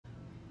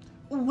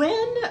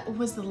When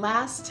was the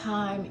last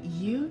time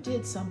you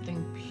did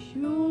something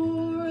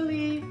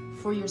purely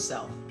for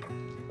yourself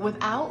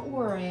without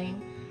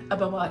worrying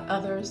about what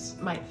others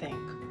might think?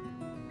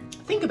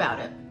 Think about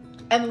it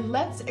and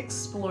let's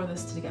explore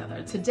this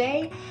together.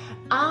 Today,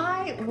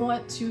 I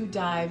want to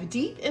dive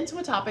deep into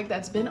a topic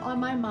that's been on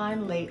my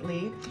mind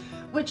lately,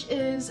 which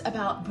is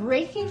about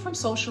breaking from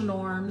social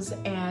norms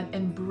and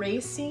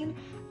embracing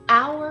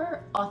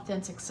our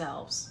authentic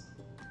selves.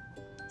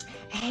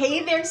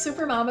 Hey there,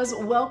 super mamas.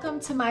 Welcome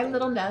to my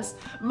little nest.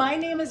 My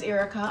name is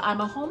Erica.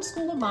 I'm a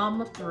homeschooler mom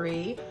of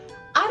 3.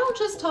 I don't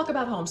just talk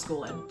about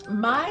homeschooling.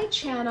 My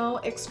channel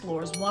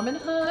explores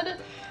womanhood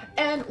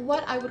and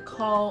what I would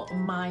call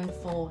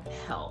mindful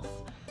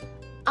health.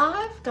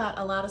 I've got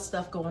a lot of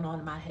stuff going on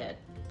in my head.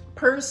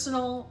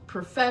 Personal,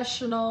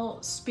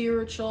 professional,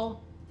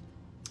 spiritual.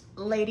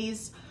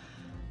 Ladies,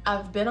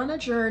 I've been on a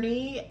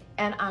journey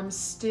and I'm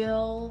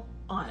still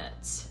on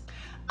it.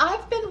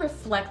 I've been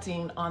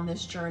reflecting on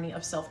this journey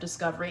of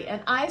self-discovery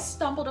and I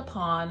stumbled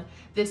upon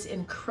this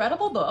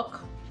incredible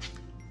book,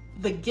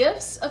 The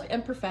Gifts of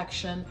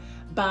Imperfection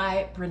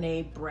by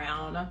Brené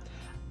Brown.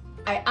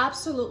 I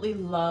absolutely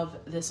love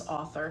this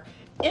author.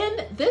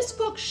 In this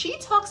book, she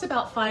talks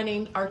about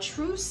finding our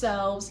true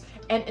selves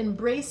and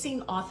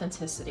embracing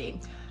authenticity.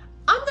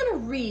 I'm going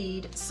to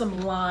read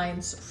some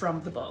lines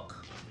from the book.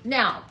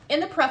 Now,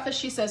 in the preface,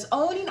 she says,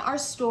 owning our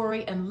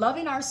story and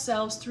loving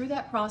ourselves through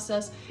that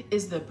process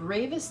is the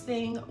bravest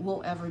thing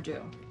we'll ever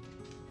do.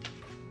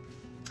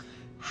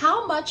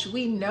 How much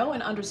we know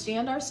and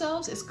understand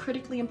ourselves is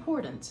critically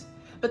important,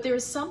 but there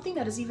is something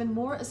that is even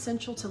more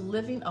essential to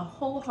living a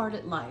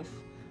wholehearted life,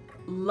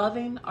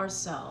 loving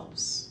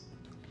ourselves.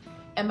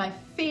 And my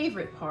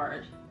favorite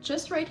part,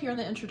 just right here in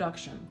the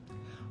introduction,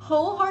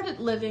 wholehearted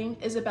living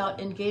is about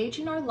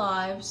engaging our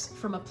lives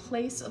from a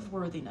place of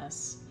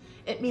worthiness.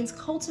 It means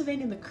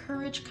cultivating the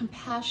courage,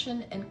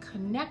 compassion, and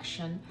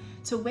connection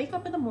to wake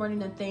up in the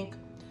morning and think,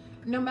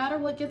 no matter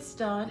what gets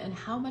done and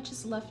how much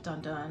is left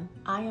undone,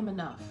 I am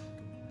enough.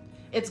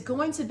 It's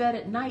going to bed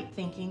at night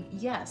thinking,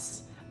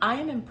 yes, I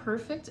am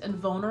imperfect and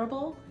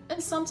vulnerable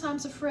and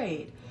sometimes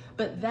afraid,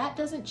 but that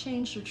doesn't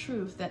change the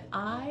truth that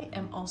I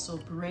am also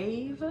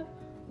brave,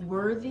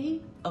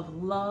 worthy of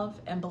love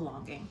and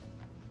belonging.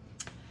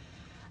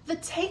 The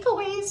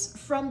takeaways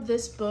from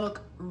this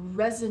book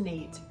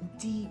resonate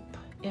deep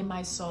in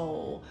my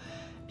soul.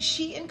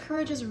 She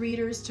encourages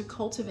readers to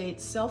cultivate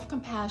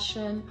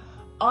self-compassion,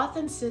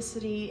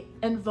 authenticity,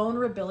 and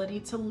vulnerability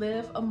to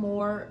live a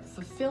more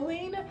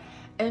fulfilling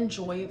and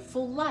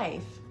joyful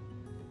life.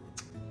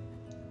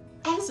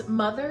 As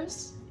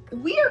mothers,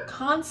 we are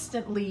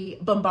constantly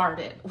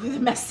bombarded with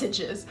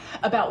messages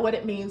about what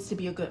it means to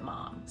be a good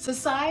mom.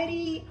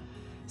 Society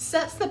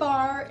sets the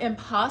bar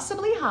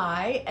impossibly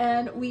high,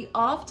 and we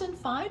often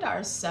find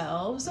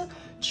ourselves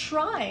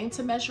trying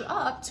to measure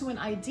up to an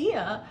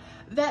idea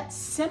that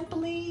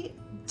simply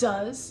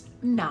does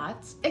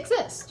not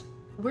exist.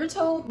 We're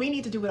told we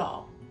need to do it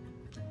all.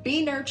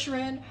 Be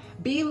nurturing,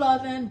 be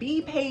loving,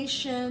 be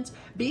patient,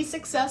 be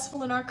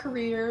successful in our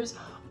careers,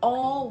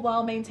 all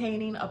while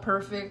maintaining a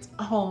perfect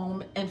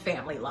home and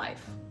family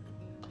life.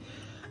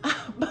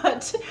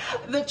 But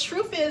the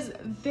truth is,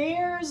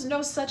 there's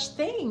no such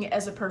thing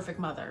as a perfect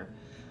mother.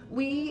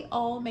 We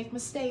all make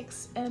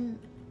mistakes, and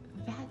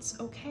that's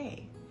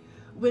okay.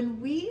 When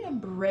we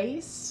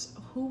embrace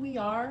who we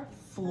are,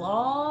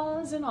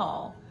 flaws and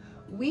all,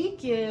 we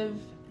give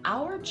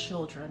our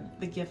children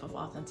the gift of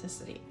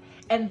authenticity.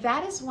 And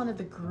that is one of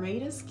the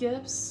greatest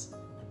gifts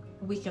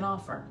we can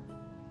offer.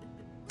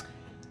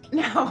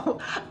 Now,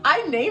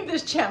 I named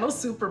this channel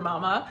Super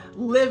Mama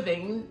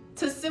Living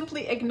to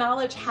simply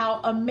acknowledge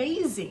how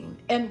amazing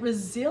and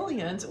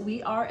resilient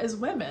we are as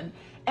women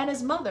and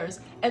as mothers,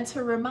 and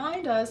to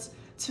remind us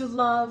to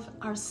love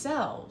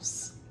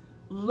ourselves,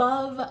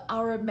 love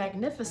our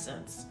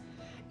magnificence.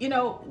 You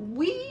know,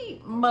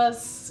 we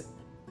must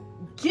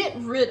get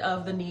rid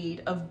of the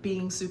need of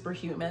being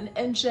superhuman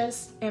and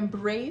just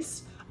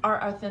embrace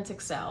our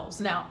authentic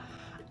selves. Now,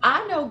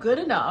 I know good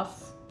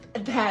enough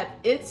that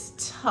it's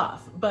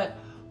tough, but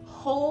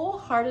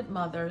wholehearted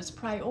mothers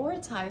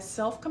prioritize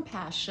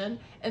self-compassion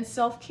and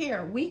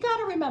self-care. We got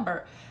to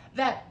remember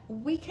that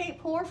we can't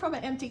pour from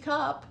an empty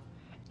cup,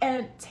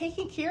 and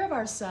taking care of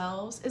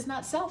ourselves is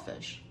not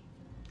selfish.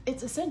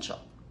 It's essential.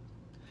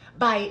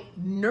 By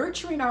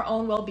nurturing our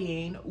own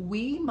well-being,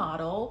 we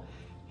model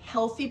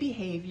healthy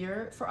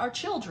behavior for our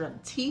children,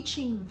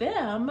 teaching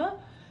them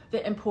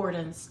the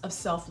importance of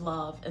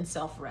self-love and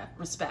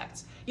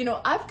self-respect. You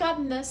know, I've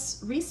gotten this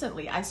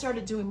recently. I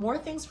started doing more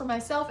things for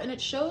myself, and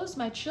it shows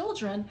my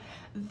children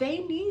they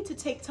need to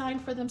take time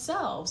for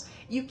themselves.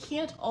 You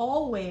can't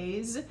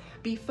always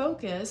be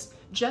focused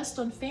just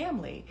on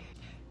family.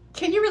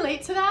 Can you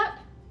relate to that?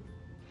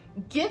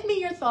 Give me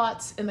your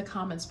thoughts in the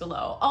comments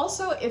below.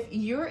 Also, if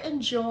you're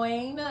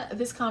enjoying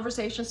this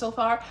conversation so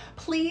far,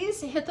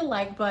 please hit the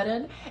like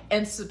button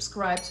and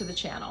subscribe to the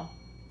channel.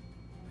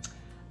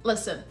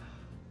 Listen,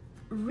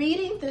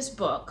 reading this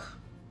book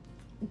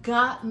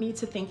got me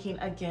to thinking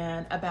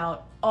again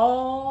about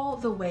all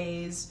the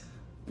ways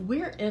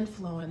we're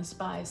influenced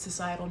by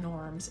societal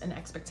norms and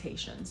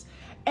expectations.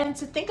 And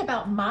to think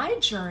about my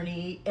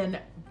journey in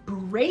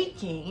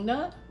breaking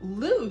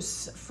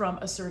loose from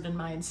a certain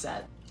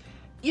mindset.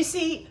 You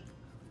see,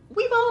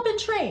 we've all been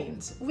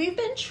trained. We've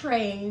been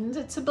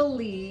trained to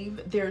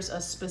believe there's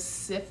a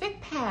specific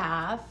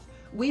path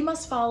we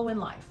must follow in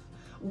life,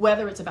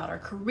 whether it's about our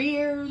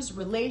careers,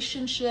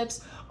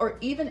 relationships, or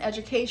even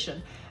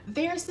education.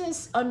 There's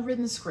this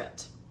unwritten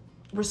script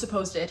we're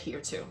supposed to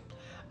adhere to.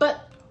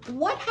 But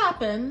what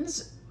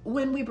happens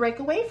when we break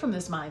away from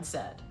this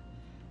mindset?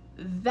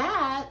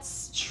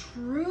 That's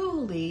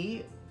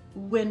truly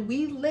when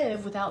we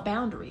live without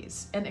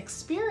boundaries and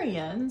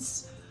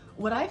experience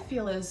what I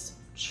feel is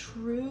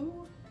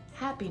true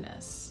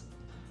happiness.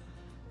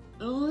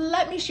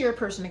 Let me share a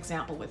personal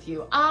example with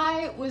you.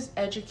 I was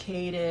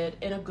educated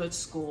in a good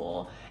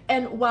school,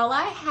 and while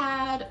I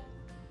had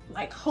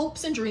like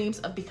hopes and dreams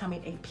of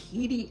becoming a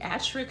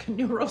pediatric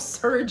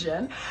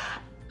neurosurgeon,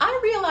 I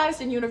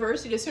realized in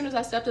university, as soon as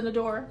I stepped in the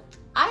door,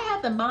 I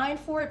had the mind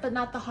for it, but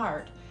not the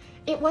heart.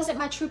 It wasn't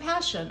my true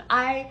passion.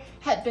 I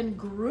had been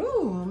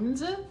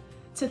groomed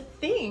to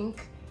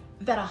think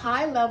that a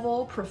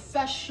high-level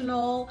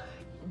professional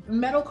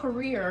medical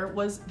career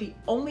was the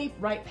only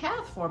right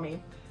path for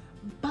me,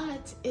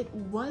 but it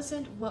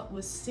wasn't what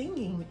was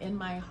singing in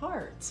my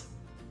heart.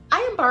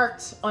 I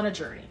embarked on a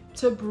journey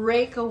to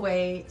break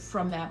away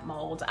from that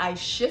mold. I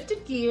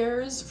shifted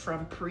gears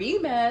from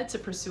pre-med to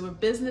pursue a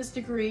business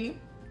degree.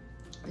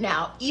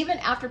 Now, even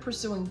after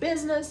pursuing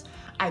business,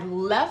 I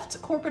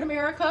left corporate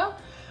America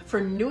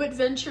for new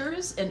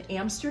adventures in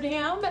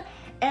Amsterdam,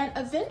 and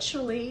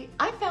eventually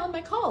I found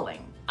my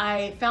calling.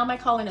 I found my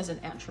calling as an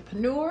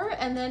entrepreneur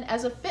and then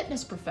as a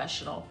fitness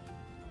professional.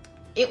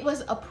 It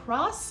was a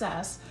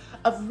process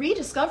of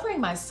rediscovering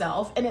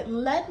myself, and it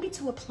led me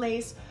to a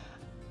place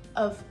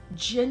of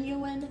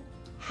genuine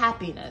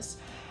happiness.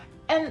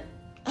 And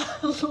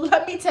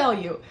let me tell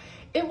you,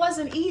 it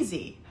wasn't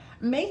easy.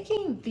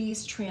 Making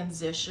these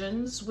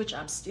transitions, which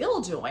I'm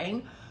still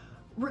doing,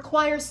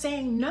 requires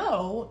saying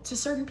no to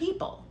certain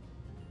people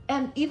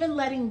and even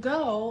letting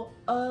go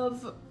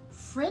of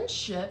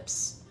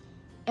friendships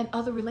and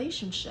other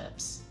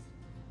relationships.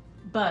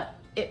 But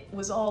it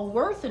was all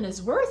worth and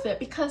is worth it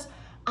because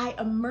I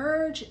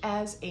emerge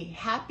as a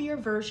happier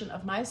version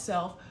of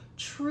myself,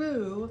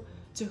 true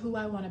to who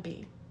I want to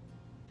be.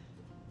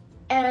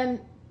 And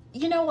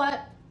you know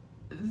what?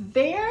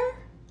 There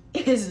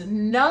is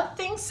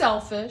nothing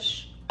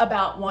selfish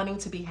about wanting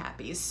to be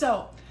happy.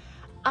 So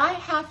I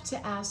have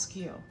to ask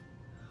you,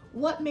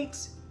 what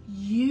makes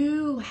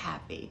you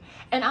happy?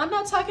 And I'm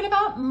not talking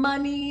about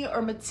money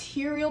or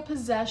material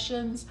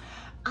possessions.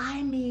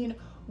 I mean,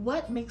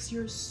 what makes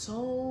your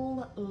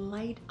soul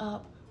light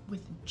up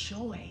with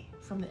joy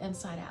from the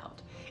inside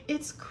out?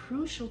 It's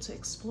crucial to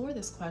explore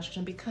this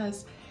question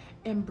because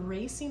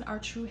embracing our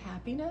true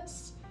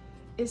happiness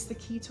is the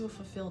key to a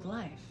fulfilled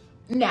life.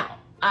 Now,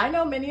 I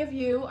know many of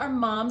you are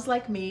moms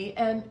like me,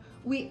 and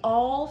we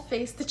all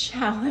face the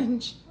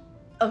challenge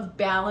of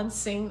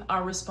balancing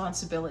our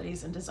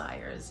responsibilities and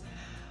desires.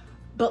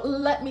 But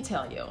let me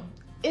tell you,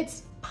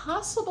 it's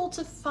possible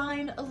to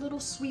find a little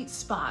sweet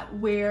spot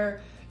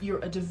where you're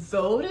a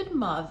devoted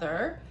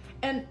mother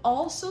and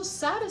also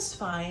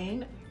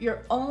satisfying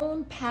your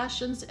own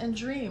passions and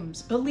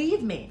dreams.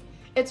 Believe me,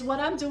 it's what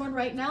I'm doing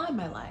right now in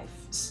my life,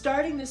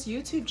 starting this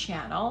YouTube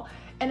channel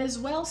and as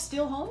well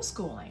still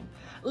homeschooling.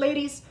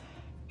 Ladies,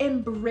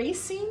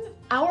 embracing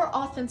our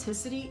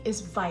authenticity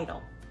is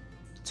vital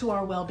to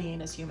our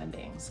well-being as human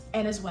beings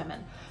and as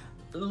women.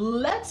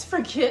 Let's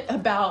forget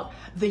about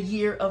the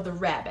year of the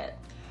rabbit.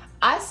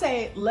 I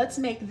say, let's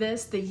make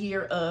this the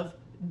year of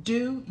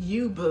do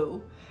you,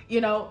 boo.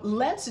 You know,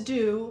 let's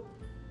do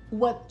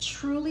what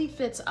truly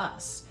fits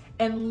us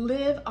and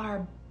live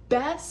our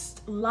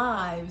best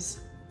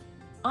lives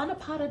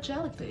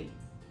unapologetically.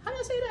 How do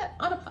I say that?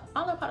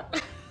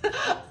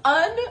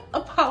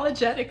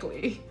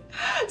 Unapologetically.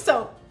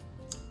 So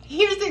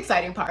here's the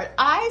exciting part.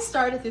 I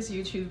started this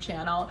YouTube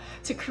channel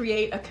to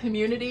create a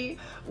community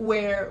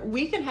where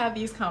we can have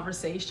these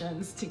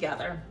conversations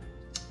together.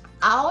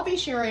 I'll be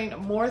sharing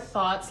more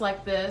thoughts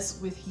like this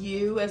with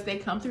you as they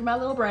come through my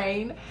little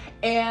brain.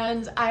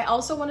 And I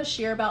also want to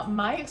share about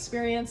my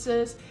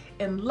experiences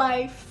in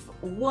life,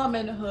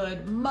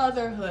 womanhood,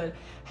 motherhood,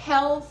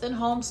 health, and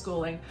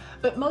homeschooling.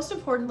 But most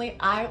importantly,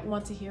 I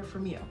want to hear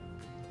from you.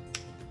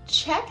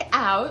 Check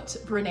out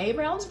Brené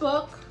Brown's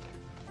book,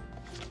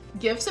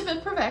 Gifts of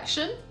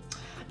Imperfection.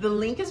 The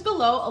link is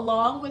below,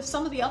 along with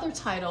some of the other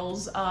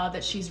titles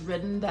that she's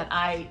written that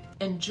I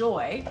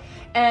enjoy.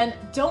 And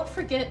don't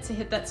forget to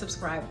hit that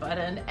subscribe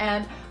button,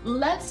 and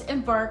let's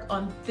embark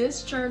on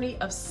this journey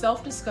of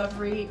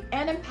self-discovery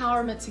and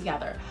empowerment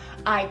together.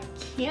 I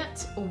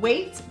can't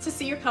wait to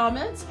see your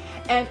comments.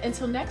 And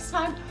until next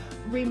time,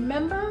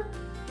 remember,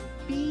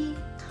 be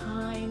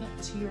kind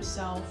to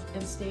yourself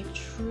and stay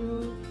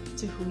true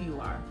to who you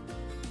are.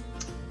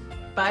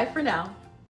 Bye for now.